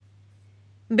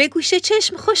به گوش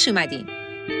چشم خوش اومدین.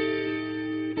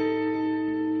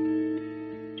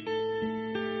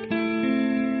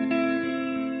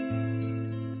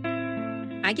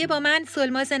 اگه با من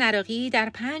سلماز نراقی در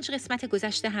 5 قسمت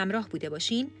گذشته همراه بوده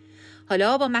باشین،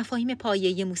 حالا با مفاهیم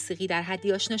پایه‌ای موسیقی در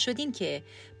حدی آشنا شدین که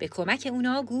به کمک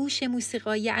اونا گوش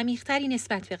موسیقایی عمیق‌تری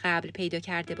نسبت به قبل پیدا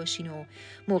کرده باشین و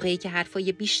موقعی که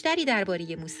حرفای بیشتری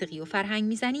درباره موسیقی و فرهنگ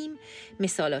میزنیم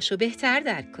مثالاشو بهتر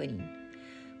درک کنین.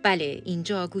 بله،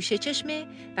 اینجا گوش چشمه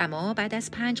و ما بعد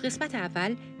از 5 قسمت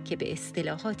اول که به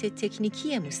اصطلاحات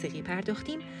تکنیکی موسیقی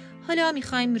پرداختیم، حالا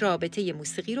میخوایم رابطه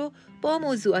موسیقی رو با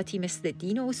موضوعاتی مثل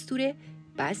دین و اسطوره،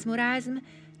 بزم و رزم،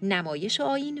 نمایش و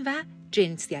آیین و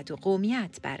جنسیت و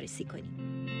قومیت بررسی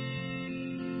کنیم.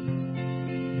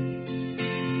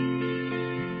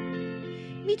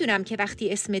 میدونم که وقتی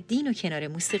اسم دین و کنار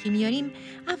موسیقی میاریم،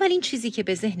 اولین چیزی که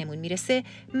به ذهنمون میرسه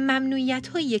ممنوعیت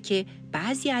هاییه که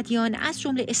بعضی ادیان از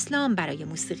جمله اسلام برای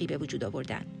موسیقی به وجود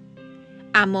آوردن.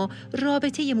 اما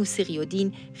رابطه موسیقی و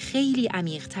دین خیلی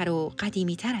عمیق‌تر و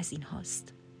قدیمی‌تر از این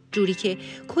هاست. جوری که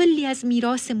کلی از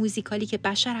میراث موزیکالی که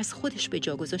بشر از خودش به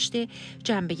جا گذاشته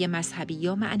جنبه مذهبی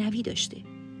یا معنوی داشته.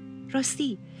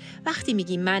 راستی، وقتی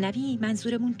میگیم معنوی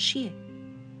منظورمون چیه؟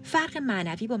 فرق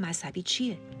معنوی با مذهبی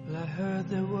چیه؟ I heard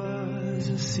there was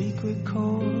a secret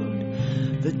chord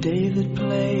that David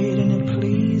played and it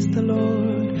pleased the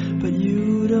Lord, but you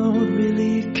don't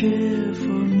really care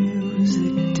for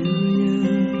music, do you?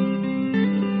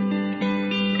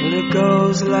 Well, it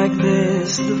goes like this,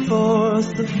 the fourth,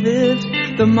 the fifth,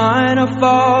 the minor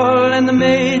fall and the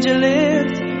major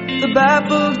lift, the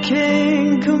baffled king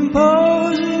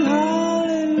composing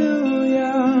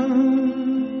hallelujah,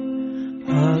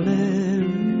 hallelujah.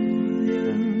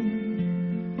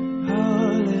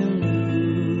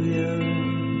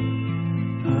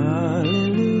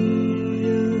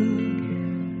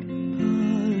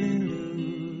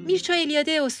 میرچا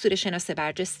الیاده اسطوره‌شناس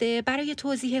برجسته برای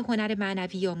توضیح هنر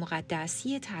معنوی یا مقدس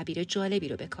یه تعبیر جالبی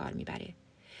رو به کار میبره.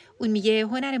 اون میگه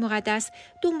هنر مقدس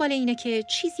دنبال اینه که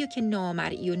چیزی که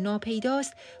نامرئی و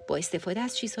ناپیداست با استفاده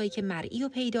از چیزهایی که مرئی و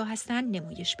پیدا هستن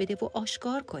نمایش بده و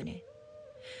آشکار کنه.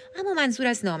 اما منظور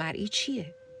از نامرئی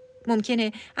چیه؟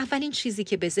 ممکنه اولین چیزی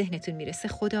که به ذهنتون میرسه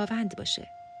خداوند باشه.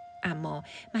 اما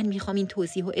من میخوام این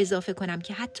توضیح رو اضافه کنم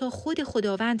که حتی خود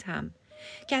خداوند هم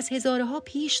که از هزارها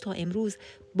پیش تا امروز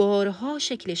بارها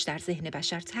شکلش در ذهن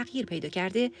بشر تغییر پیدا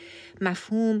کرده،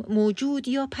 مفهوم موجود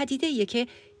یا پدیده‌ایه که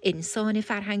انسان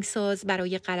فرهنگساز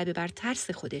برای غلبه بر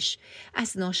ترس خودش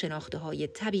از ناشناخته‌های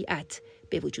طبیعت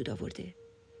به وجود آورده.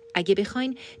 اگه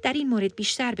بخواین در این مورد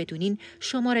بیشتر بدونین،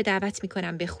 شما را دعوت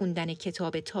میکنم به خوندن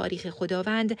کتاب تاریخ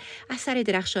خداوند اثر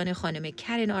درخشان خانم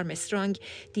کرن آرمسترانگ،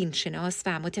 دینشناس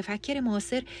و متفکر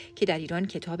معاصر که در ایران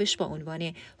کتابش با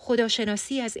عنوان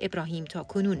خداشناسی از ابراهیم تا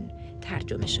کنون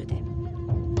ترجمه شده.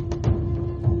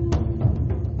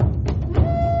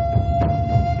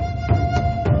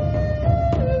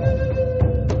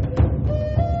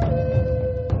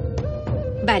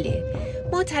 بله،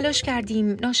 ما تلاش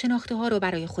کردیم ناشناخته ها رو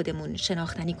برای خودمون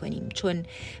شناختنی کنیم، چون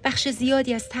بخش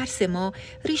زیادی از ترس ما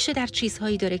ریشه در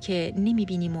چیزهایی داره که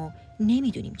نمیبینیم و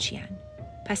نمیدونیم چی هن.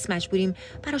 پس مجبوریم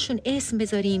براشون اسم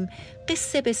بذاریم،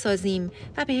 قصه بسازیم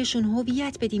و بهشون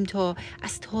هویت بدیم تا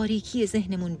از تاریکی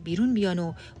ذهنمون بیرون بیان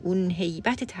و اون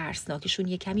هیبت ترسناکشون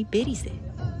یه کمی بریزه.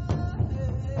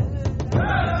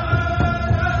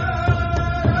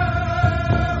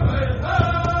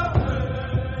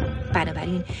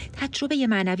 بنابراین تجربه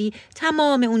معنوی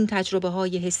تمام اون تجربه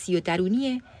های حسی و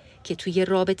درونیه که توی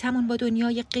رابطمون با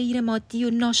دنیای غیر مادی و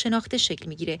ناشناخته شکل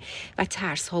میگیره و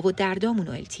ترس ها و دردامون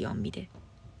رو التیام میده.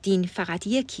 دین فقط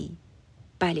یکی،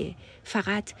 بله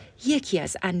فقط یکی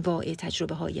از انواع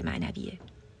تجربه های معنویه.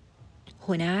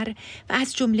 هنر و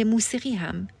از جمله موسیقی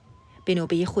هم به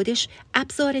نوبه خودش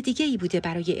ابزار دیگه‌ای بوده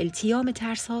برای التیام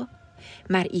ترس ها،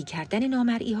 مرئی کردن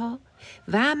نامرئی ها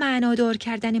و معنادار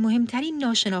کردن مهمترین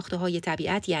ناشناخته های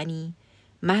طبیعت، یعنی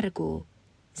مرگ و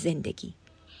زندگی.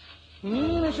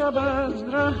 این شب از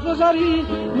رهگذری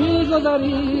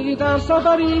می‌گذری در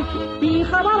سفری، بی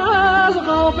خبر از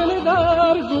غافل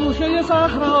در گوشه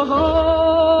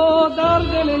صحراها، در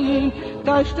دل این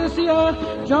دشت سیاه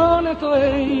جان تو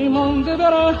ای مانده به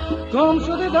ره، گم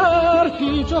شده در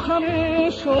پیچ و خم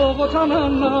شوق و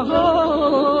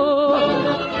تمناها.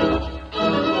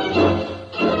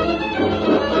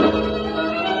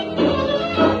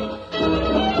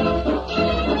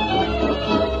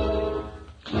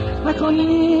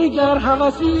 نکنی گر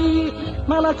هوسی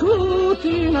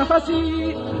ملکوتی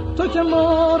نفسی، تو که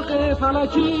مرغ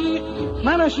فلکی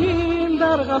منشین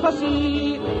در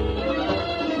قفسی.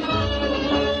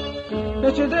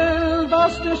 به چه دل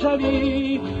بسته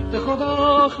شوی به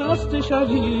خدا خسته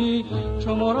شوی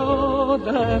چو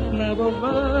مرادت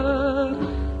نبود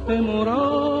به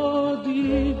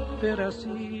مرادی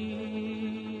برسی.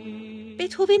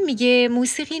 بتهوون میگه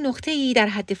موسیقی نقطه‌ای در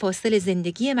حد فاصل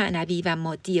زندگی معنوی و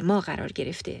مادی ما قرار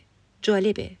گرفته.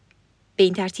 جالبه. به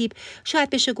این ترتیب شاید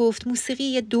بشه گفت موسیقی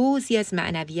یه دوزی از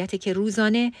معنویته که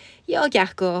روزانه یا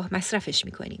گهگاه مصرفش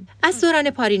میکنیم. از دوران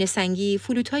پارین سنگی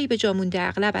فلوت‌هایی به جا مونده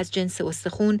اغلب از جنس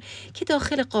استخون که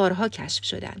داخل غارها کشف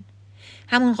شدن.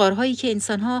 همون غارهایی که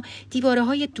انسان‌ها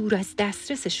دیواره‌های دور از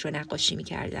دسترسش رو نقاشی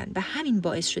می‌کردن و همین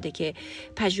باعث شده که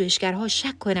پژوهشگرها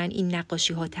شک کنن این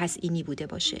نقاشی‌ها تزئینی بوده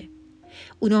باشه.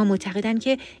 اونا معتقدن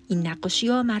که این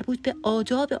نقاشی‌ها مربوط به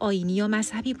آداب آیینی یا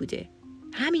مذهبی بوده.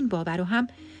 همین باور رو هم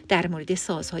در مورد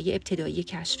سازهای ابتدایی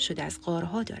کشف شده از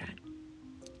غارها دارن.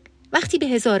 وقتی به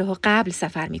هزارها قبل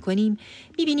سفر می‌کنیم،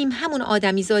 می‌بینیم همون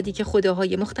آدمیزادی که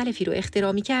خداهای مختلفی رو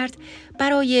اختراع می‌کرد،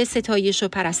 برای ستایش و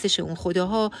پرستش اون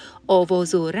خداها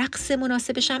آواز و رقص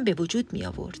مناسبش هم به وجود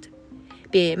می‌آورد.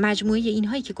 به مجموعه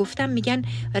اینهایی که گفتم میگن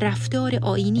رفتار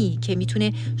آیینی که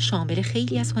میتونه شامل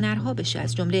خیلی از هنرها بشه،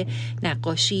 از جمله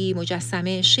نقاشی،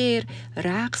 مجسمه، شعر،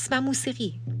 رقص و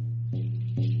موسیقی.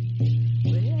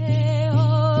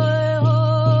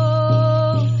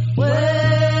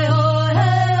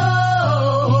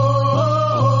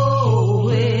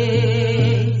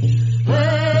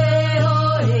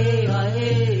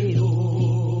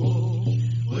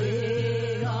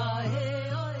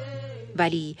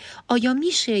 ولی آیا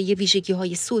میشه یه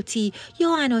ویژگی‌های صوتی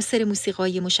یا عناصر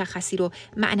موسیقایی مشخصی رو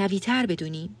معنوی تر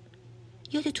بدونیم؟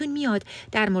 یادتون میاد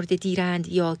در مورد دیرند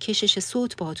یا کشش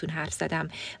صوت باهاتون حرف زدم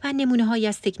و نمونه‌هایی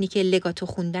از تکنیک لگاتو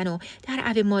خوندن و در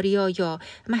اوه ماریا یا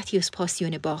متیوس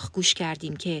پاسیون باخ گوش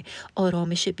کردیم که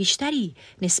آرامش بیشتری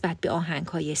نسبت به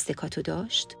آهنگ‌های استکاتو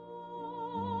داشت؟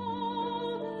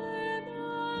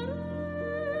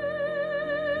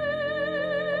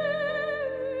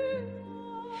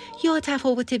 یا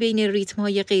تفاوت بین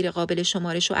ریتم‌های غیر قابل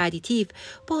شمارش و ادیتیو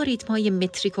با ریتم‌های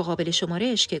متریک و قابل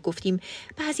شمارش که گفتیم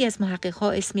بعضی از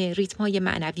محقق‌ها اسم ریتم‌های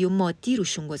معنوی و مادی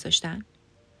روشون گذاشتن.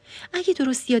 اگه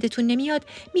درست یادتون نمیاد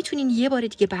میتونین یه بار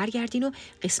دیگه برگردین و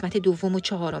قسمت 2 و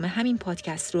 4 همین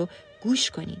پادکست رو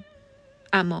گوش کنین.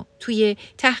 اما توی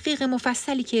تحقیق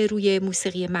مفصلی که روی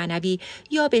موسیقی معنوی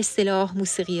یا به اصطلاح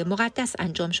موسیقی مقدس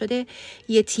انجام شده،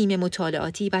 یه تیم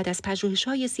مطالعاتی بعد از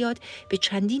پژوهش‌های زیاد به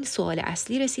چندین سوال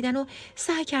اصلی رسیدن و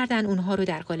سعی کردن اونها رو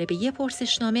در قالب یه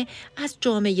پرسشنامه از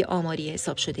جامعه آماری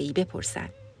حساب شده‌ای بپرسن.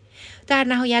 در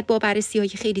نهایت با بررسی‌های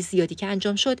خیلی زیادی که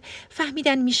انجام شد،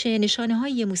 فهمیدن میشه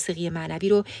نشانه‌های موسیقی معنوی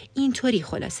رو اینطوری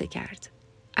خلاصه کرد.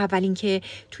 اول اینکه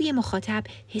توی مخاطب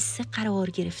حس قرار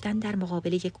گرفتن در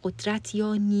مقابل یک قدرت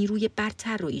یا نیروی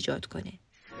برتر رو ایجاد کنه.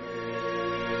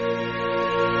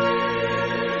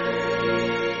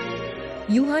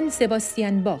 یوهان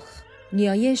سباستیان باخ،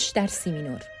 نیایش در سی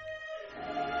مینور.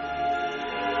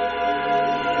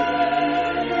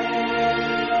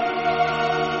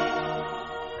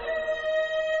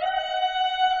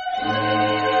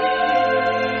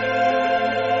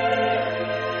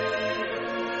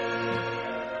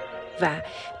 و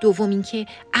دوم اینکه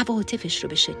عواطفش رو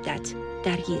به شدت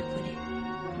درگیر کنه.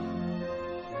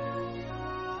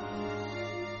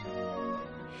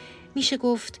 میشه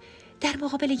گفت در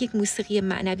مقابل یک موسیقی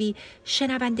معنوی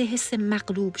شنونده حس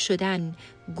مغلوب شدن،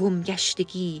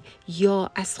 گمگشتگی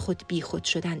یا از خود بی خود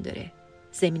شدن داره،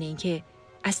 ضمن اینکه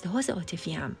از لحاظ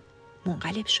عاطفی هم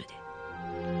منقلب شده.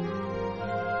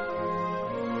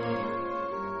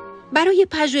 برای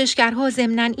پژوهشگرها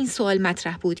ضمناً این سوال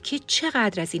مطرح بود که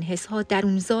چقدر از این حس‌ها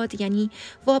درونزاد، یعنی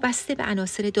وابسته به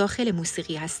عناصر داخل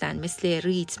موسیقی هستند، مثل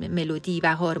ریتم، ملودی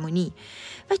و هارمونی،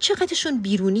 و چقدرشون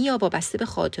بیرونی یا وابسته به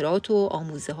خاطرات و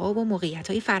آموزه‌ها و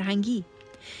موقعیت‌های فرهنگی.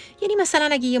 یعنی مثلا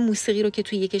اگه یه موسیقی رو که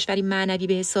توی یه کشوری معنوی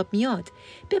به حساب میاد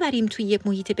ببریم توی یه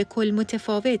محیط به کل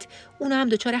متفاوت، اونا هم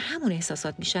دچار همون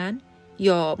احساسات میشن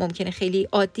یا ممکنه خیلی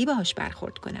عادی باهاش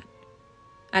برخورد کنن.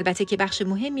 البته که بخش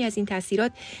مهمی از این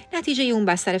تاثیرات نتیجه اون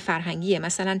بستر فرهنگیه.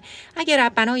 مثلا اگر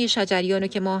ربنای شجریانو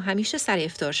که ما همیشه سر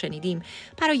افطار شنیدیم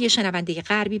برای شنونده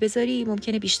غربی بذاری،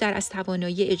 ممکنه بیشتر از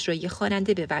توانایی اجرایی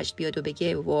خواننده به وجد بیاد و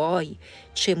بگه وای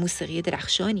چه موسیقی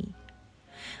درخشانی.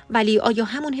 ولی آیا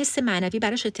همون حس معنوی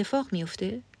براش اتفاق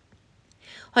میفته؟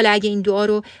 حالا اگه این دعا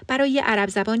رو برای عرب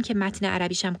زبان که متن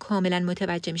عربیش هم کاملا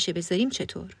متوجه میشه بذاریم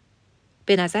چطور؟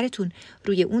 به نظرتون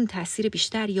روی اون تأثیر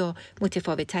بیشتر یا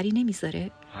متفاوت‌تری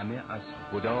نمیذاره؟ همه از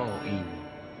خدا این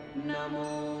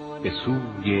به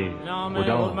سوی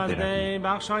خدا برویم.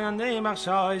 بخشاینده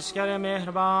بخشایشگر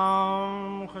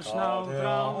مهربان خوشنام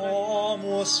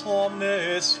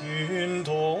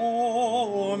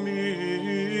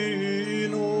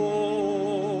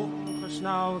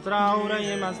اشنا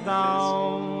تراوره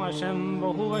مزدا اشم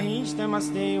و هو هیشت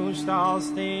مستی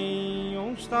اوشتاستی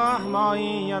اوشتا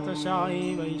ماییت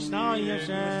شایی و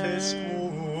ایشنایشه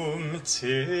فسوم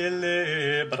celebrantes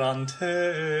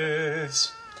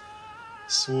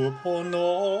supponore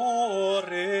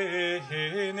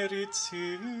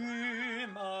heneritim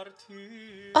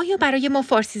arti. آیا برای ما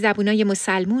فارسی زبونای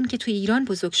مسلمون که توی ایران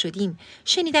بزرگ شدیم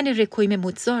شنیدن رکویم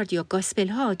موزارت یا گاسپل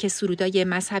ها که سرودای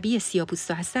مذهبی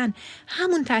سیاه‌پوستا هستن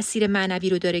همون تأثیر معنوی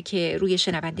رو داره که روی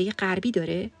شنونده غربی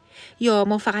داره؟ یا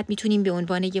ما فقط میتونیم به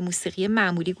عنوان یه موسیقی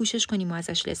معمولی گوشش کنیم و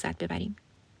ازش لذت ببریم؟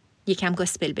 یکم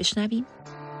گاسپل بشنویم؟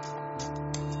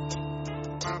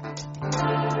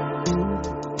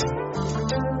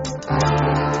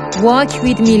 Walk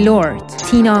with me Lord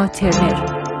تینا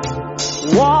ترنر.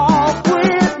 Walk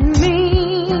with me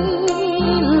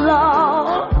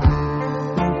Lord,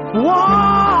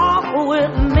 walk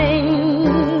with me,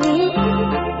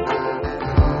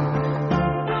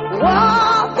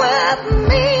 walk with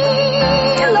me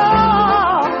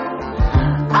Lord,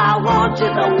 I want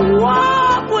you to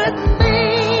walk with me.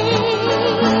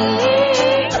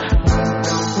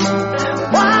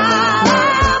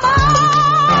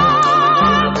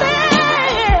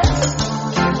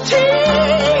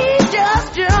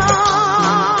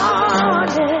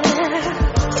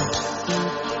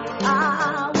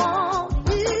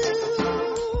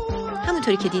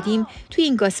 همونطوری که دیدیم توی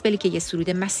این گاسپلی که یه سرود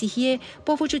مسیحیه،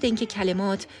 با وجود اینکه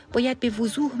کلمات باید به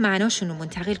وضوح معناشون رو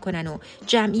منتقل کنن و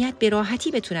جمعیت به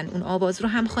راحتی بتونن اون آواز رو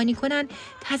همخوانی کنن،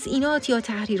 تزیینات یا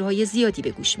تحریرهای زیادی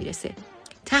به گوش میرسه.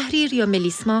 تحریر یا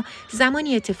ملیسما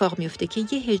زمانی اتفاق میفته که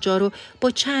یه هجا رو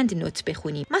با چند نوت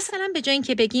بخونیم. مثلا به جای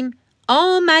اینکه بگیم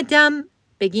آمدم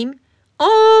بگیم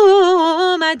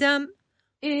آمدم.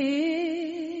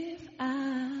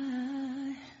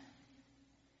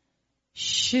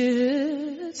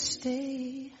 Should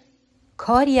stay.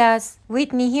 کاری از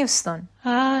ویتنی هیوستون.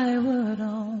 I would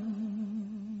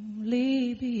only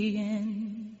be in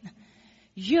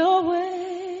your way,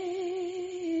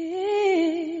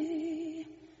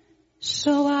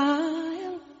 so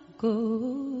I'll go,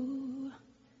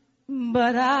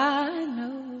 but I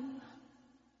know.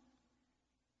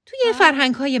 توی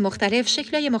فرهنگ‌های مختلف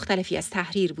شکل‌های مختلفی از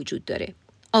تحریر وجود داره.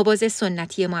 آواز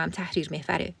سنتی ما هم تحریر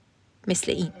محوره،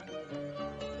 مثل این.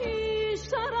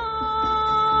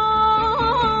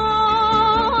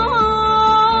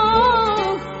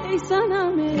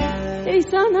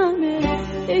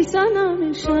 ای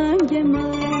سنم شنگ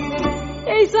من،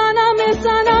 ای سنم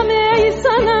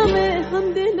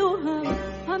هم دل و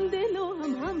هم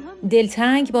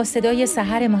دلتنگ با صدای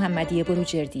سحر محمدی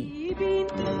بروجردی. بین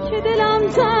که دلم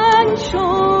تنگ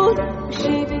شد،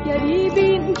 شی بگری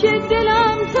بین که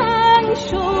دلم تنگ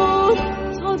شد،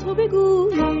 تا تو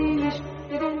بگویش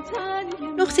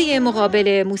نقطه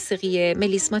مقابل موسیقی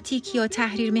ملیسماتیک یا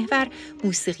تحریر محور،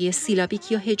 موسیقی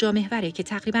سیلابیک یا هجا محوره که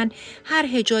تقریباً هر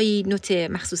هجایی نوت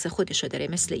مخصوص خودشو داره،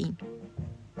 مثل این.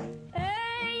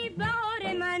 ای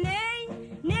بهار من، ای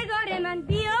نگار من،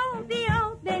 بیا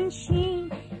بیا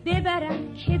بنشین،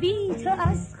 ببرم که بی تو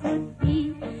از خود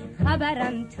بی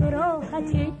خبرم، تو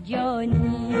راحت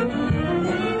جانی.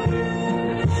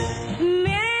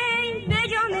 می به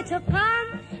جام تو غم،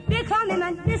 به کام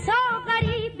من به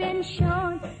ساغری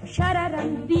بنشان،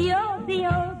 شررم بیا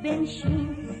بیا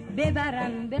بنشین،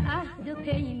 ببرم به عهد و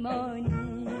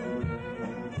پیمانی.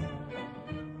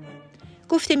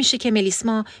 گفته میشه که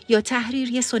ملیسما یا تحریر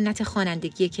یه سنت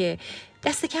خوانندگیه که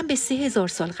دست کم به 3000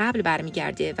 سال قبل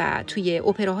برمیگرده و توی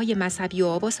اپراهای مذهبی و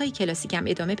آوازهای کلاسیک هم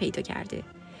ادامه پیدا کرده.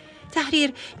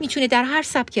 تحریر میتونه در هر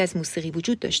سبکی از موسیقی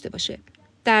وجود داشته باشه.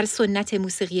 در سنت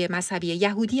موسیقی مذهبی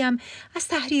یهودی هم از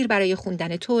تحریر برای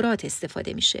خوندن تورات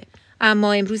استفاده میشه.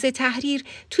 اما امروز تحریر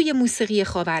توی موسیقی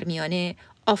خاورمیانه،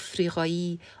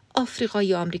 آفریقایی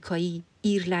آمریکایی،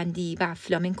 ایرلندی و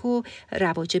فلامنکو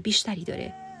رواج بیشتری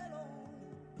داره.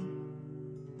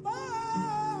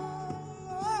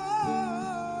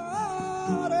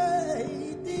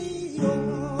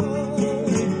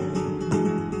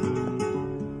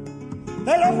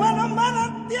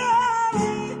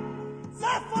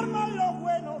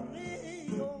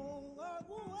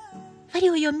 ولی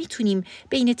آیا میتونیم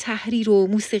بین تحریر و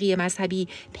موسیقی مذهبی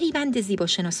پیوند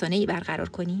زیباشناسانه‌ای برقرار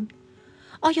کنیم؟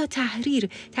 آیا تحریر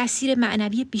تأثیر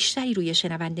معنوی بیشتری روی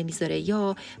شنونده میذاره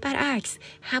یا برعکس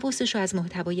حواسش رو از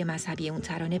محتوای مذهبی اون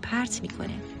ترانه پرت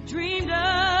میکنه؟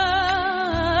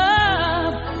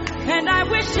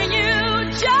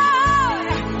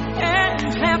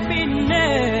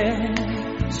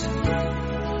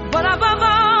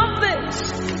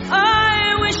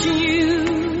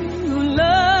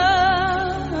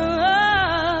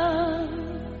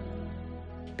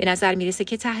 به نظر میرسه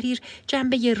که تحریر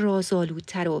جنبه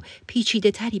رازآلودتر و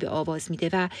پیچیده تری به آواز میده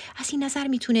و از این نظر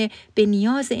میتونه به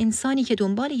نیاز انسانی که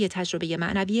دنبال یه تجربه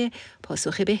معنویه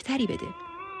پاسخ بهتری بده.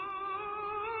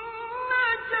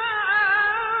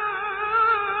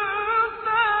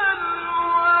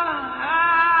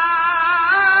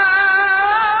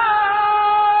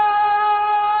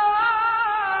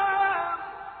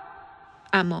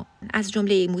 اما از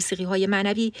جمله موسیقی‌های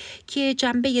معنوی که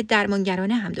جنبه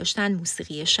درمانگرانه هم داشتن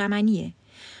موسیقی شمنیه.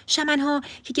 شمن‌ها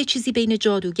که یه چیزی بین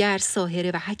جادوگر،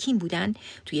 ساحر و حکیم بودن،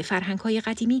 توی فرهنگ‌های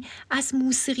قدیمی از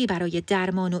موسیقی برای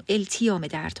درمان و التیام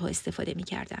دردها استفاده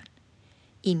می‌کردن.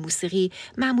 این موسیقی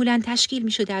معمولاً تشکیل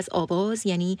می‌شده از آواز،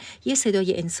 یعنی یه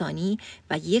صدای انسانی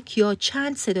و یک یا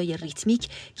چند صدای ریتمیک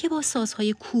که با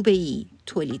سازهای کوبه‌ای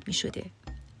تولید می‌شده.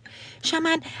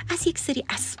 شمن از یک سری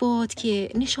اصوات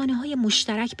که نشانه‌های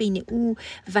مشترک بین او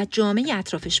و جامعه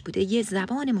اطرافش بوده یه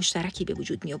زبان مشترکی به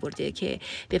وجود می آورده که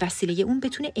به وسیله اون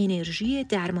بتونه انرژی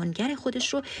درمانگر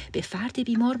خودش رو به فرد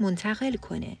بیمار منتقل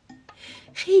کنه.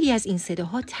 خیلی از این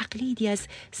صداها تقلیدی از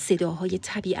صداهای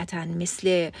طبیعتاً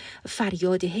مثل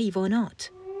فریاد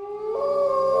حیوانات.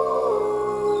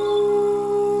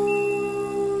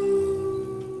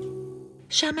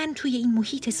 شمن توی این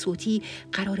محیط صوتی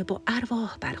قراره با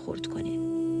ارواح برخورد کنه.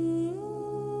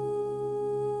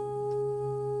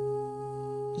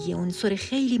 یه عنصر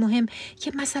خیلی مهم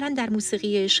که مثلا در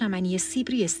موسیقی شمنی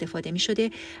سیبری استفاده می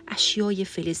شده اشیای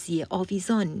فلزی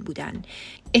آویزان بودن،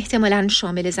 احتمالاً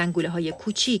شامل زنگوله‌های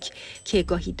کوچیک که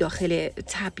گاهی داخل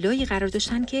طبلایی قرار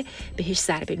داشتن که بهش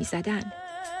ضربه می زدن.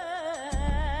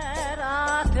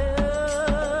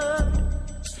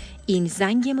 این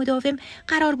زنگ مداوم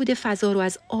قرار بوده فضا رو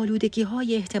از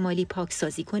آلودگی‌های احتمالی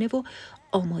پاکسازی کنه و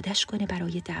آمادش کنه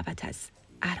برای دعوت از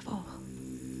ارواح.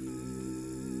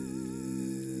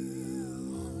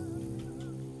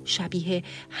 شبیه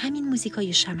همین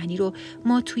موسیقای شمنی رو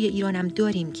ما توی ایرانم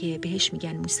داریم که بهش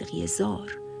میگن موسیقی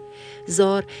زار.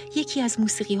 زار یکی از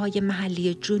موسیقی‌های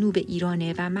محلی جنوب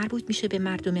ایرانه و مربوط میشه به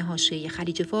مردم حاشیه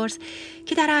خلیج فارس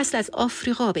که در اصل از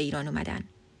آفریقا به ایران اومدن.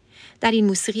 در این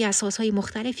موسیقی از سازهای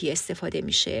مختلفی استفاده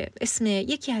میشه. اسم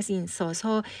یکی از این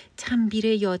سازها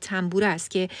تنبیره یا تنبوره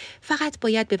است که فقط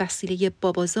باید به وسیله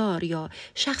بابازار یا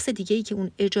شخص دیگه‌ای که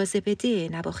اون اجازه بده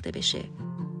نواخته بشه.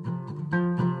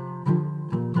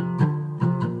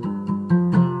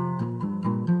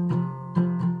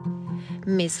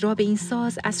 مزراب این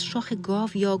ساز از شاخ گاو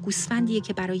یا گوسفندیه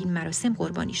که برای این مراسم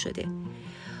قربانی شده.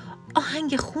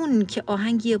 آهنگ خون که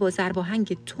آهنگیه با ضرب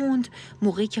آهنگ تند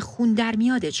موقعی که خون در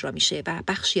میاد اجرا میشه و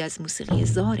بخشی از موسیقی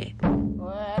زاره.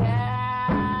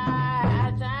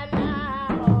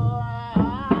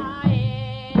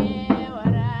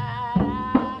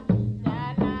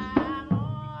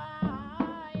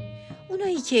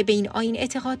 اونایی که به این آیین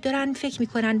اعتقاد دارن فکر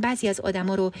میکنن بعضی از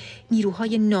آدما رو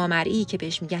نیروهای نامرئی که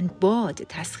بهش میگن باد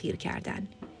تسخیر کردن.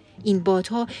 این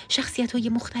بادها شخصیت‌های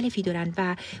مختلفی دارن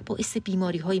و باعث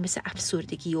بیماری‌هایی مثل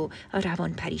افسردگی و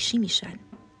روانپریشی میشن.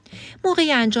 موقع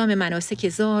انجام مناسک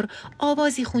زار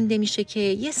آوازی خونده میشه که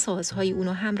یه سازهای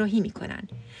اونو همراهی میکنن.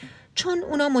 چون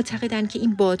اونا معتقدن که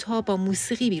این بادها با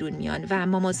موسیقی بیرون میان و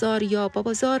مامازار یا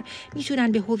بابازار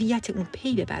میتونن به هویت اون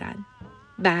پی ببرن.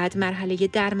 بعد مرحله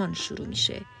درمان شروع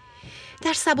میشه.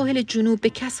 در سواحل جنوب به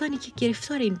کسانی که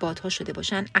گرفتار این بادها شده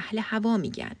باشن اهل هوا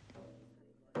میگن.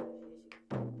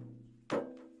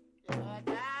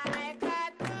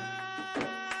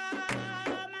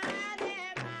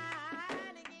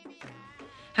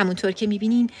 همونطور که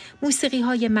میبینین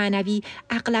موسیقی‌های معنوی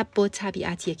اغلب با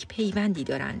طبیعت یک پیوندی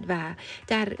دارن و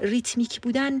در ریتمیک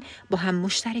بودن با هم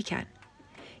مشترکن.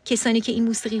 کسانی که این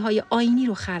موسیقی‌های آیینی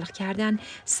رو خلق کردن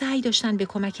سعی داشتن به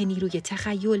کمک نیروی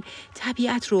تخیل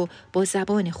طبیعت رو با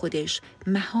زبان خودش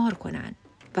مهار کنن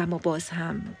و ما باز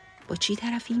هم با چی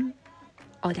طرفیم؟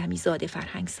 آدمیزاد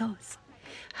فرهنگساز.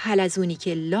 حلزونی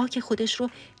که لاک خودش رو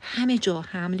همه جا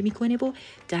حمل میکنه و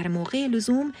در موقع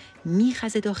لزوم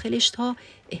میخزه داخلش تا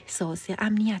احساس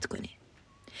امنیت کنه.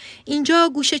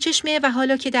 اینجا گوشه چشمه و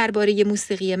حالا که درباره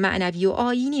موسیقی معنوی و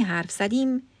آیینی حرف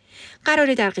زدیم،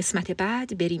 قراره در قسمت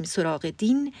بعد بریم سراغ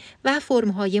دین و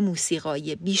فرم‌های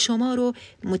موسیقایی بیشمار و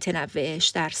متنوعش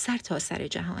در سرتاسر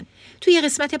جهان. توی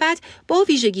قسمت بعد با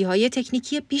ویژگی‌های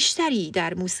تکنیکی بیشتری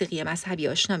در موسیقی مذهبی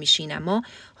آشنا میشین، اما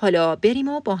حالا بریم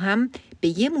و با هم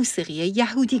به یه موسیقی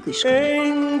یهودی گوش کنیم.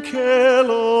 این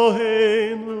کلوهنو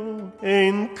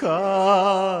این کادوننو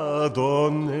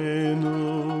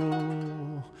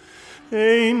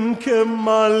این که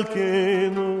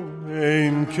ملکنو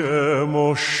این که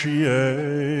مشینو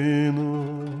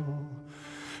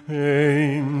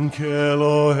این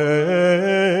کلوهنو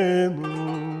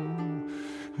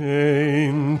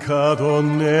این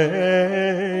کادوننو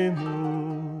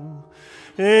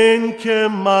این که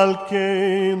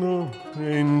ملکینو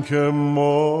این که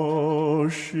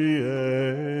ماشینو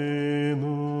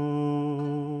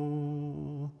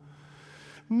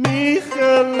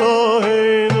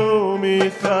میخلاینو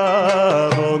میخرانینو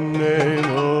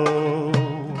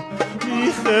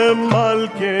میخه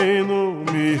ملکینو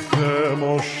میخه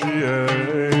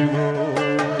ماشینو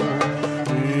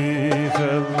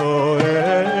میخلاینو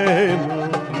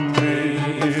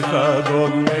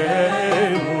میخرانینو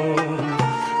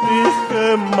میخه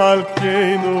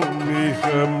ملکینو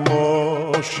میخه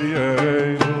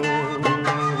ماشینو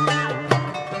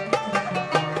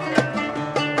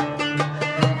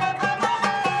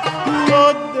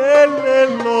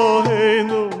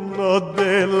Elohenu no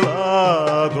deladonenu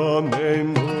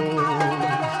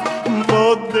no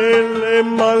dele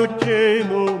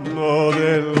malkenu no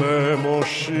dele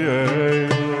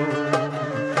moshienu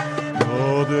no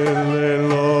dele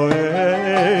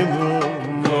Elohenu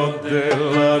no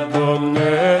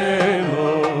deladonenu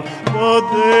no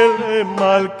dele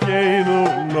malkenu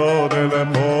no dele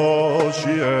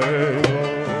moshienu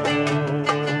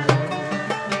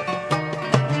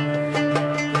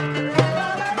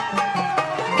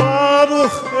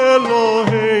Baruch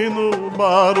Eloheinu,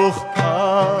 Baruch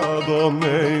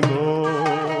Adonenu,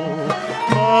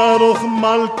 Baruch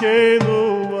Malkeinu,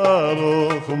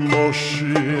 Baruch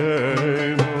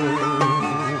Moshienu,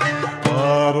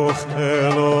 Baruch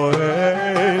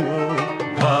Eloheinu,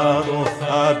 Baruch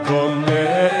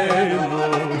Adonenu,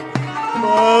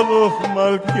 Baruch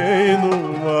Malkeinu,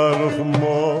 Baruch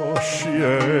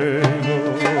Moshienu.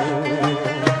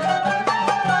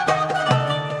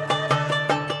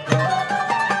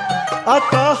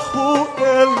 Atahu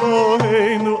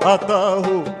Eloheinu,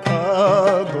 Atahu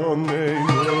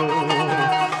Adonenu,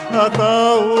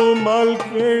 Atahu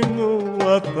Malkeinu,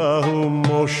 Atahu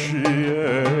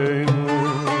Moshienu,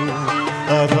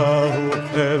 Atahu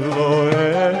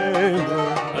Eloheinu,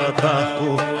 Atahu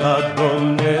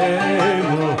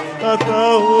Adonenu,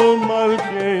 Atahu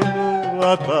Malkeinu,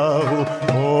 Atahu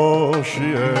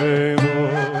Moshienu.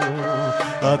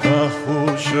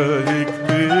 Atahu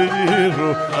שהקדירו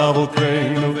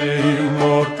אבותינו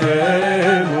ואימותינו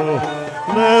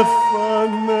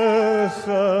לפניך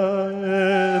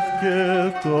את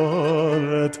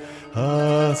קטורת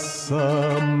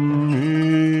השמיים.